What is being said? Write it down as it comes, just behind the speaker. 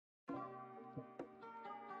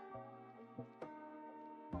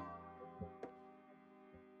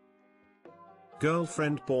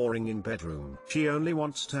Girlfriend boring in bedroom. She only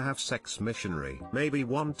wants to have sex missionary. Maybe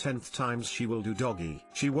 1/10 times she will do doggy.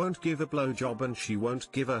 She won't give a blowjob and she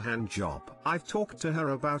won't give a hand job. I've talked to her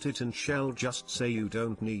about it and she'll just say you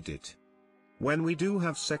don't need it. When we do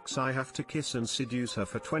have sex I have to kiss and seduce her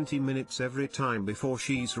for 20 minutes every time before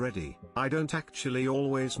she's ready. I don't actually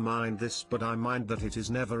always mind this, but I mind that it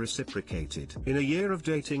is never reciprocated. In a year of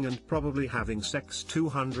dating and probably having sex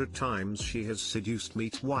 200 times she has seduced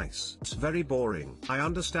me twice. It's very boring. I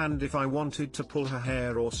understand if I wanted to pull her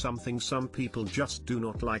hair or something, some people just do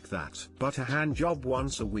not like that. But a hand job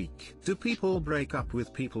once a week. Do people break up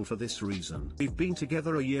with people for this reason? We've been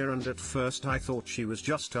together a year and at first I thought she was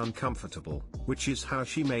just uncomfortable, which is how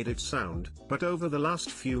she made it sound, but over the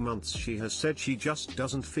last few months she has said she just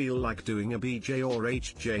doesn't feel like doing a BJ or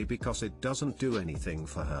HJ because it doesn't do anything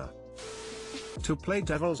for her. To play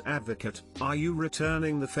devil's advocate, are you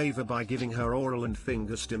returning the favor by giving her oral and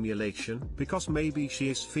finger stimulation? Because maybe she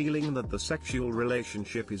is feeling that the sexual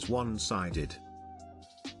relationship is one-sided.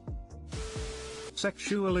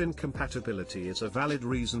 Sexual incompatibility is a valid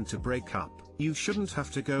reason to break up. You shouldn't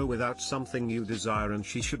have to go without something you desire, and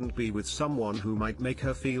she shouldn't be with someone who might make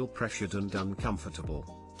her feel pressured and uncomfortable.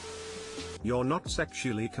 You're not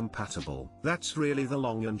sexually compatible. That's really the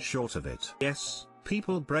long and short of it. Yes,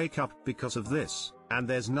 people break up because of this, and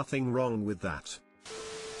there's nothing wrong with that.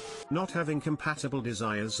 Not having compatible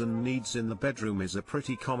desires and needs in the bedroom is a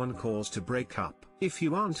pretty common cause to break up. If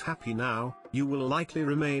you aren't happy now, you will likely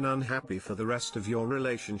remain unhappy for the rest of your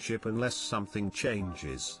relationship unless something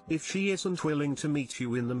changes. If she isn't willing to meet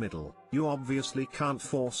you in the middle, you obviously can't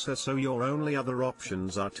force her, so your only other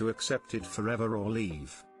options are to accept it forever or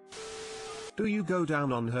leave. Do you go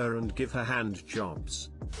down on her and give her hand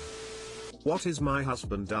jobs? What is my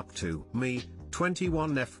husband up to? Me,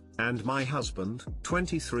 21F, and my husband,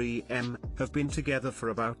 23M, have been together for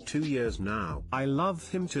about 2 years now. I love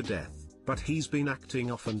him to death, but he's been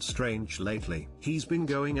acting off and strange lately. He's been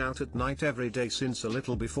going out at night every day since a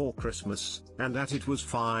little before Christmas, and that it was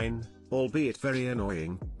fine, albeit very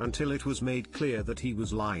annoying, until it was made clear that he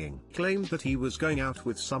was lying. Claimed that he was going out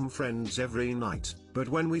with some friends every night, but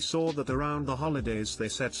when we saw that around the holidays they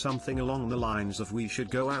said something along the lines of we should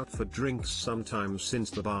go out for drinks sometimes since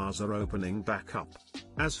the bars are opening back up.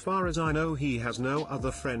 As far as I know he has no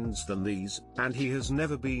other friends than these, and he has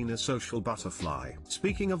never been a social butterfly.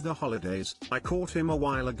 Speaking of the holidays, I caught him a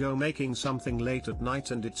while ago making something late at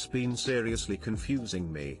night and it's been seriously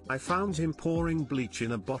confusing me. I found him pouring bleach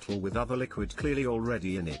in a bottle with other liquid clearly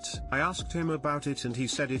already in it. I asked him about it and he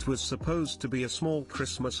said it was supposed to be a small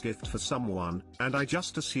Christmas gift for someone, and I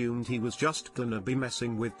just assumed he was just gonna be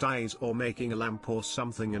messing with dyes or making a lamp or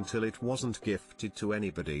something until it wasn't gifted to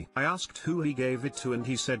anybody. I asked who he gave it to and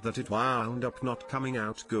he said that it wound up not coming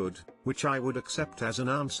out good, which I would accept as an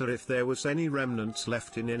answer if there was any remnants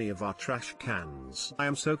left in any of our trash cans. I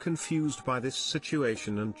am so confused by this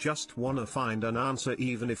situation and just wanna find an answer,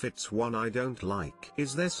 even if it's one I don't like.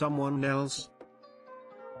 Is there someone else?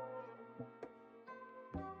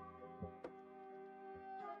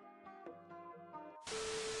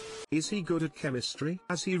 Is he good at chemistry?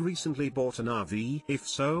 Has he recently bought an RV? If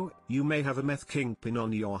so, you may have a meth kingpin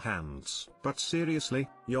on your hands. But seriously,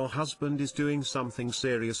 your husband is doing something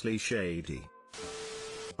seriously shady.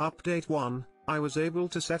 Update 1, I was able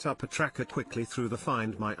to set up a tracker quickly through the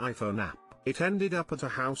Find My iPhone app. It ended up at a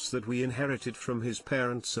house that we inherited from his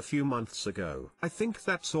parents a few months ago. I think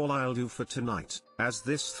that's all I'll do for tonight, as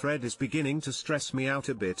this thread is beginning to stress me out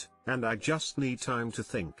a bit, and I just need time to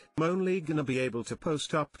think. I'm only gonna be able to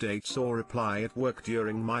post updates or reply at work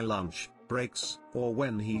during my lunch breaks, or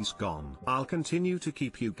when he's gone. I'll continue to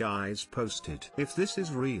keep you guys posted. If this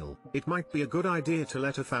is real, it might be a good idea to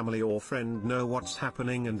let a family or friend know what's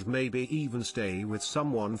happening and maybe even stay with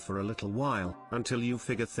someone for a little while, until you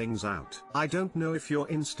figure things out. I don't know if your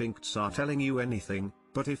instincts are telling you anything,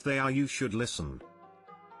 but if they are, you should listen.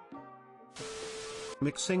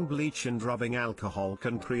 Mixing bleach and rubbing alcohol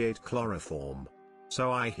can create chloroform. So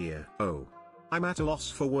I hear. Oh. I'm at a loss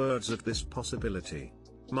for words at this possibility.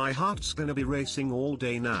 My heart's gonna be racing all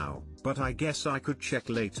day now, but I guess I could check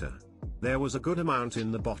later. There was a good amount in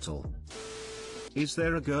the bottle. Is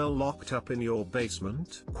there a girl locked up in your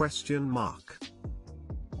basement? Question mark.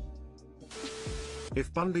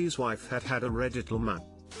 If Bundy's wife had had a Reddit map.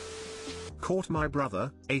 Caught my brother,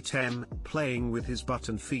 8M, playing with his butt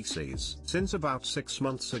and feces. Since about 6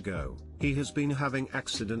 months ago, he has been having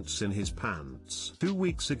accidents in his pants. 2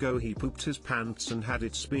 weeks ago he pooped his pants and had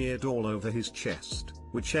it smeared all over his chest.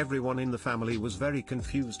 which everyone in the family was very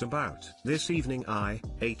confused about. This evening I,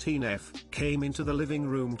 18F, came into the living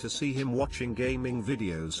room to see him watching gaming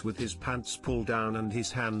videos with his pants pulled down and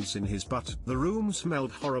his hands in his butt. The room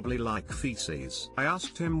smelled horribly like feces. I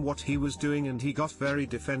asked him what he was doing and he got very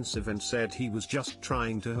defensive and said he was just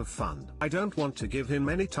trying to have fun. I don't want to give him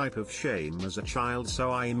any type of shame as a child,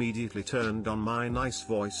 so I immediately turned on my nice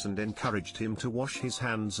voice and encouraged him to wash his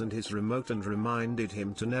hands and his remote and reminded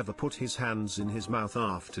him to never put his hands in his mouth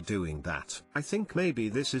after doing that. I think maybe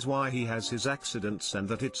this is why he has his accidents and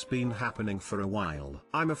that it's been happening for a while.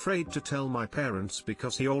 I'm afraid to tell my parents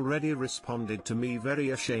because he already responded to me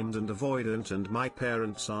very ashamed and avoidant, and my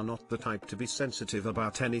parents are not the type to be sensitive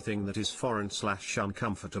about anything that is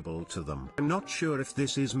foreign/uncomfortable to them. I'm not sure if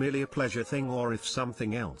this is merely a pleasure thing or if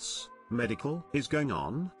something else medical is going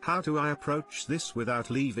on. How do I approach this without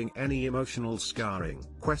leaving any emotional scarring?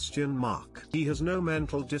 He has no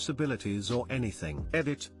mental disabilities or anything.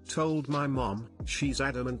 Edit, told my mom, she's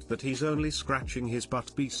adamant that he's only scratching his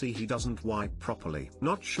butt BC he doesn't wipe properly.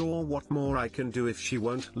 Not sure what more I can do if she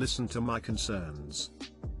won't listen to my concerns.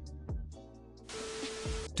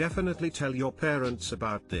 Definitely tell your parents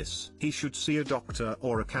about this. He should see a doctor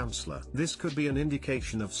or a counselor. This could be an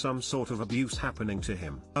indication of some sort of abuse happening to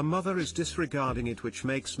him. A mother is disregarding it, which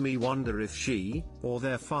makes me wonder if she, or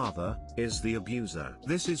their father, is the abuser.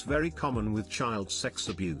 This is very common with child sex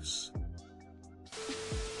abuse.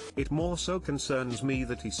 It more so concerns me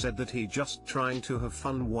that he said that he just trying to have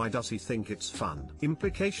fun. Why does he think it's fun?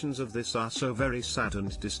 Implications of this are so very sad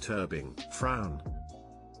and disturbing. Frown.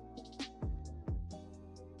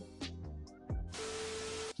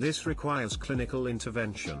 This requires clinical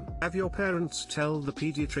intervention. Have your parents tell the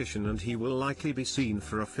pediatrician and he will likely be seen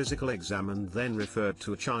for a physical exam and then referred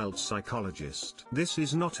to a child psychologist. This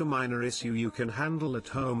is not a minor issue you can handle at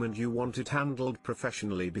home, and you want it handled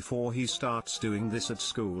professionally before he starts doing this at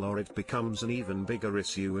school, or it becomes an even bigger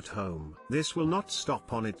issue at home. This will not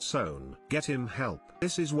stop on its own. Get him help.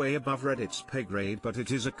 This is way above Reddit's pay grade, but it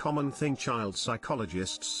is a common thing child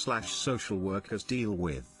psychologists/social workers deal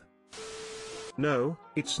with. No,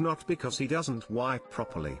 it's not because he doesn't wipe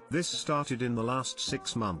properly. This started in the last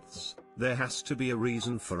 6 months. There has to be a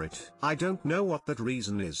reason for it. I don't know what that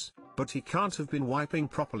reason is, but he can't have been wiping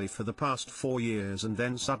properly for the past 4 years and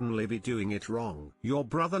then suddenly be doing it wrong. Your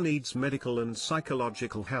brother needs medical and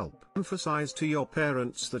psychological help. Emphasize to your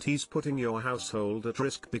parents that he's putting your household at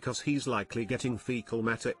risk because he's likely getting fecal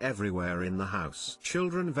matter everywhere in the house.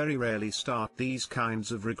 Children very rarely start these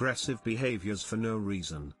kinds of regressive behaviors for no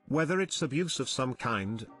reason. Whether it's abuse of some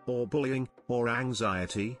kind, or bullying, or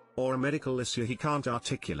anxiety, or a medical issue he can't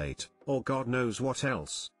articulate, or God knows what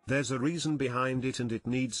else, there's a reason behind it and it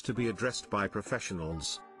needs to be addressed by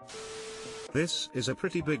professionals. This is a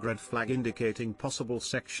pretty big red flag indicating possible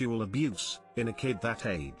sexual abuse in a kid that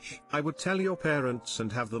age. I would tell your parents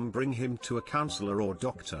and have them bring him to a counselor or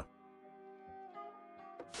doctor.